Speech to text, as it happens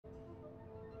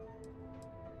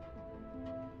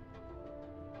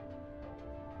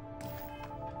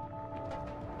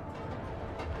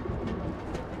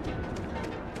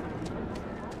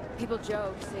People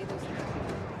joke, say there's...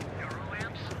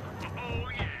 Oh,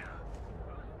 yeah.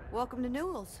 Welcome to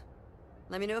Newell's.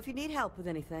 Let me know if you need help with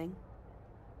anything.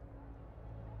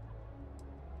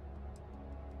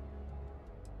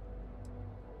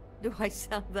 Do I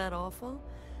sound that awful?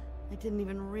 I didn't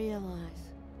even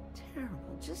realize.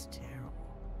 Terrible, just terrible.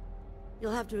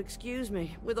 You'll have to excuse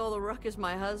me. With all the ruckus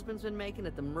my husband's been making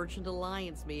at the Merchant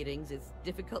Alliance meetings, it's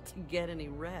difficult to get any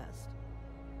rest.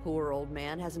 Poor old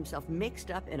man has himself mixed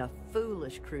up in a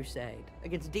foolish crusade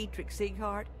against Dietrich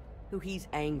Sieghart, who he's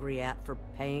angry at for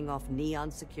paying off Neon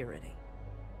security.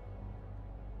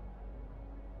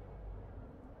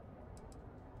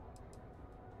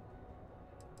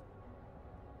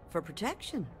 For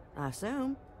protection, I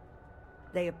assume.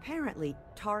 They apparently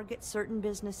target certain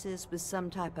businesses with some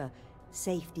type of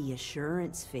safety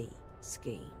assurance fee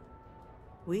scheme.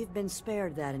 We've been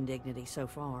spared that indignity so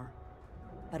far,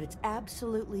 but it's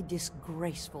absolutely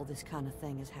disgraceful this kind of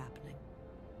thing is happening.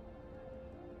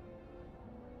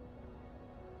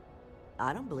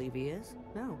 I don't believe he is,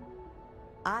 no.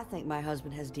 I think my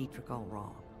husband has Dietrich all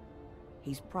wrong.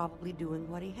 He's probably doing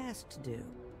what he has to do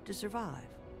to survive.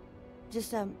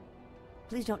 Just,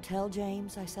 please don't tell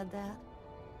James I said that.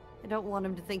 I don't want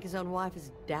him to think his own wife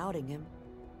is doubting him.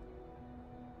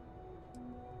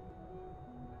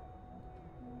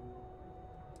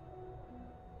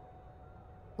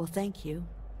 Well, thank you.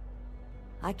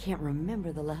 I can't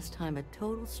remember the last time a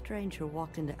total stranger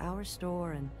walked into our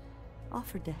store and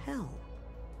offered to help.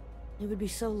 It would be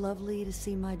so lovely to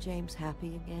see my James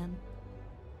happy again.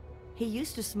 He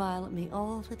used to smile at me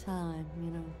all the time,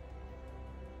 you know.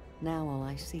 Now all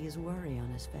I see is worry on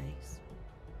his face.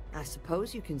 I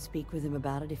suppose you can speak with him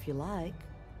about it if you like.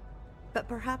 But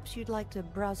perhaps you'd like to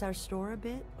browse our store a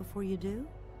bit before you do?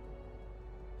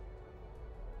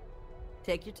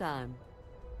 Take your time.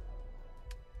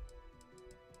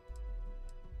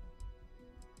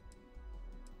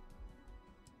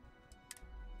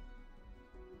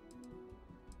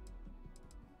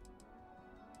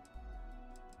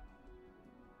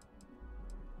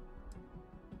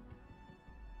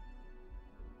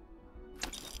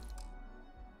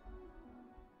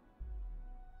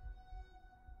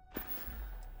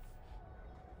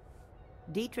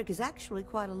 Dietrich is actually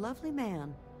quite a lovely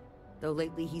man, though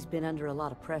lately he's been under a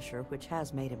lot of pressure, which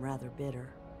has made him rather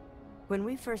bitter. When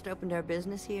we first opened our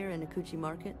business here in Akuchi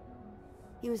Market,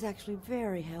 he was actually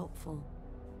very helpful.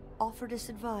 Offered us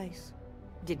advice.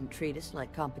 Didn't treat us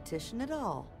like competition at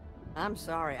all. I'm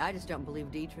sorry, I just don't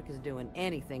believe Dietrich is doing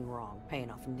anything wrong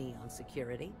paying off Neon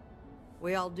security.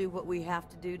 We all do what we have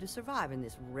to do to survive in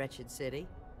this wretched city.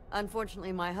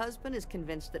 Unfortunately, my husband is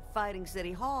convinced that fighting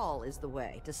City Hall is the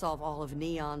way to solve all of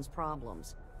Neon's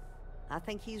problems. I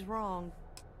think he's wrong.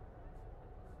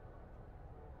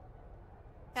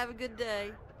 Have a good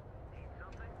day.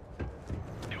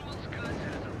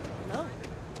 No.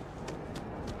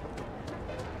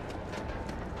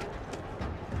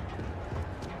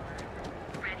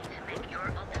 Ready to make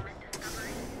your ultimate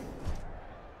discovery?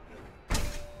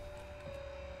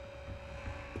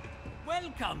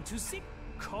 Welcome to Sig.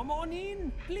 Come on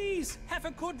in, please. Have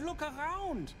a good look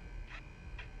around.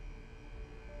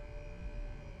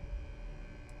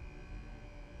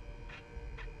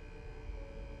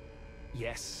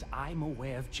 Yes, I'm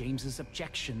aware of James's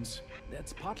objections.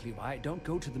 That's partly why I don't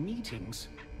go to the meetings.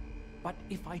 But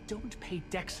if I don't pay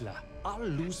Dexler, I'll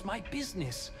lose my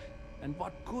business. And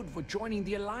what good would joining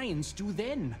the Alliance do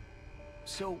then?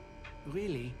 So,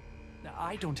 really,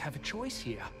 I don't have a choice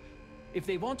here. If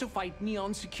they want to fight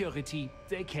Neon security,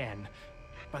 they can.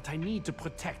 But I need to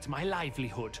protect my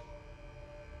livelihood.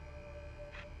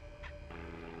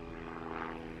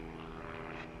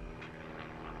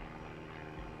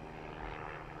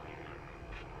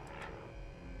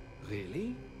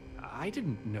 Really? I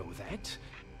didn't know that.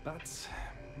 But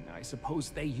I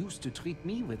suppose they used to treat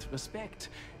me with respect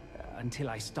until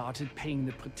I started paying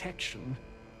the protection.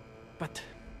 But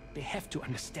they have to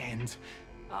understand.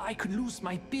 I could lose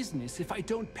my business if I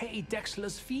don't pay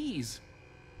Dexler's fees.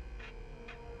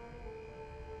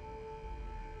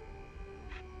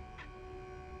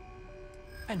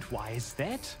 And why is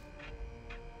that?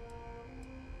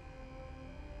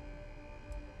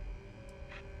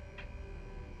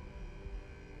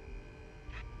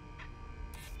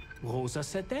 Rosa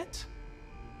said that?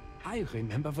 I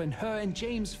remember when her and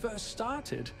James first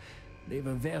started. They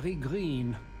were very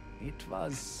green. It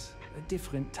was a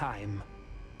different time.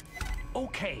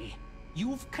 Okay,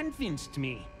 you've convinced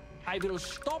me. I will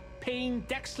stop paying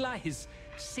Dexler his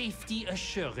safety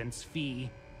assurance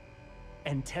fee.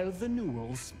 And tell the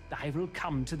Newells I will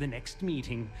come to the next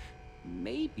meeting.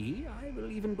 Maybe I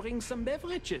will even bring some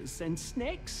beverages and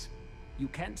snacks. You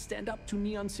can't stand up to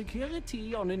neon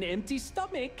security on an empty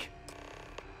stomach.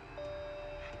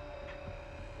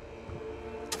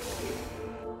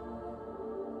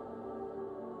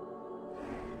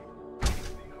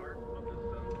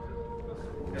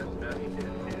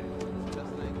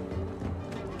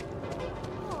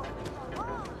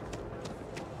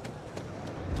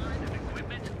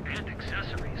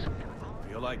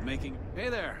 Like making... Hey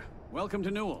there! Welcome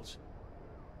to Newell's.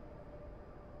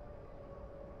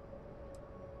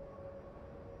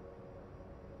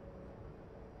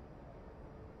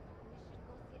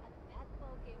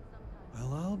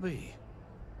 Well, I'll be.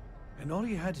 And all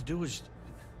you had to do was...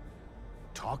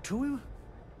 talk to him?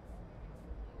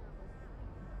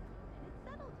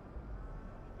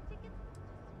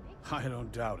 I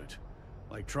don't doubt it.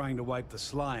 Like trying to wipe the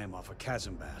slime off a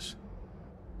chasm bass.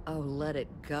 Oh, let it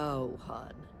go,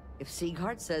 Hud. If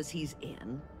Sieghart says he's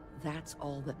in, that's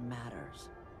all that matters.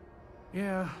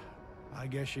 Yeah, I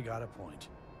guess you got a point.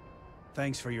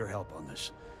 Thanks for your help on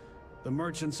this. The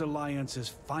Merchants Alliance is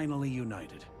finally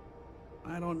united.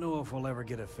 I don't know if we'll ever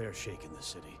get a fair shake in the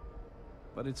city,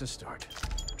 but it's a start.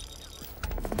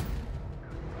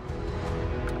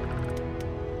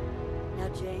 Now,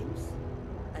 James,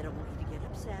 I don't want you to get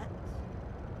upset,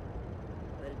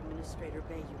 but Administrator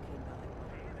Bayou came by.